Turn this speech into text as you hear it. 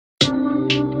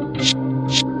Lazy.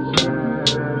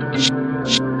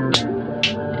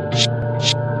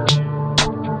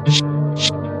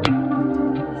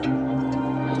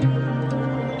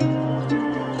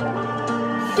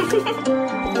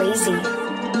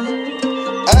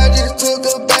 I just took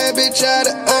a bad bitch out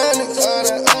of Onyx.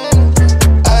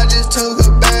 I just took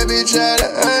a bad bitch out of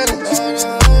Onyx.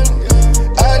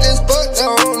 I just fucked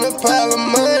her on a pile of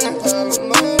money.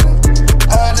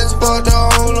 I just fucked her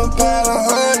on a pile of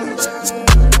honey.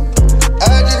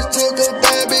 I just took a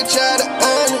bad bitch out of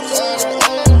Onyx.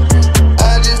 I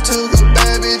just took a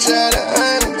bad bitch out of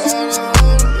Onyx.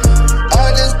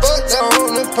 I just fucked her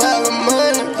on a pile of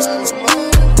money.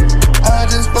 I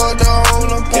just fucked her on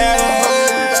a pile of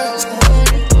honey.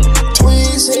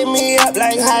 Tweets hit me up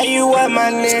like, how you want my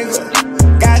nigga?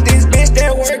 Got this bitch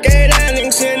that work at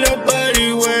Onyx and a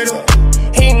buddy with her.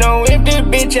 He know if this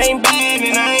bitch ain't bad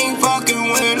and I ain't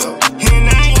fucking with her. And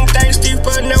I ain't thirsty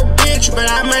for no bitch, but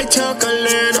I might talk a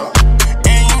little.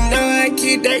 And you know I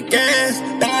keep that gas,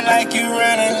 not like you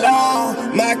running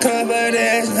low. My covered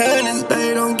ass honeys,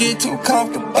 they don't get too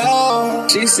comfortable.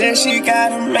 She said she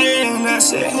got a man, I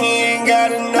said he ain't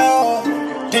gotta know.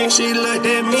 Then she looked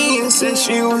at me and said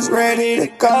she was ready to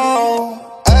go.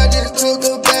 I just took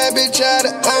a bad bitch out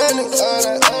of Onyx.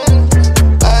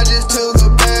 I just took a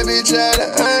bad bitch out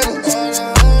of Onyx.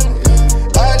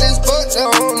 I just fucked her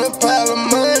on a pile of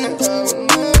money.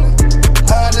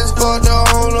 I just fucked her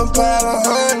on a pile of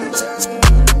honey.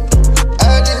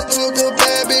 I just took a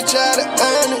bad bitch out of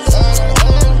Onyx.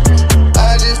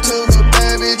 I just took a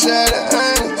bad bitch out of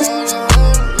Onyx.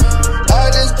 I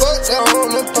just fucked her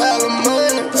on a pile of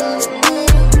money.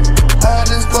 I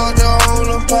just fucked her on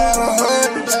a pile of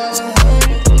honey.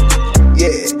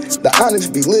 Yeah, the Onyx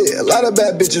be lit. A lot of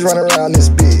bad bitches run around this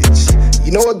bitch.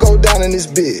 You know what go down in this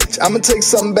bitch. I'ma take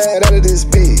something bad out of this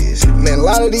bitch. Man, a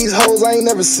lot of these hoes I ain't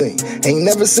never seen. Ain't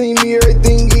never seen me or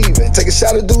everything even. Take a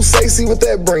shot of Douce, see what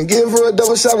that bring. Give her a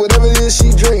double shot, whatever it is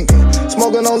she drinking.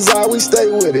 Smoking on Zai, we stay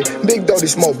with it. Big Dodie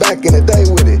smoke back in the day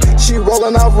with it. She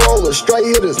rolling off rollers, straight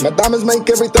hitters. My diamonds make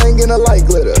everything in a light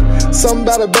glitter. Something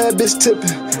about a bad bitch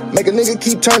tipping. Make a nigga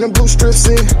keep turning blue strips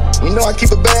in. You know I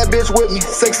keep a bad bitch with me.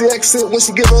 Sexy accent when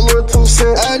she give her a little 2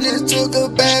 cents. I just took a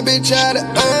bad bitch out of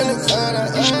Onyx.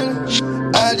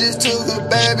 I just took a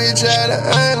bad bitch out of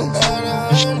Onyx.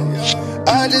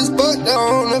 I just fucked her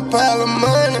on a pile of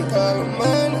money.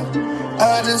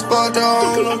 I just fucked her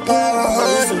on a pile of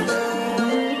honey.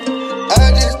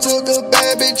 I just took a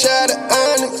bad bitch out of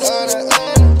Onyx.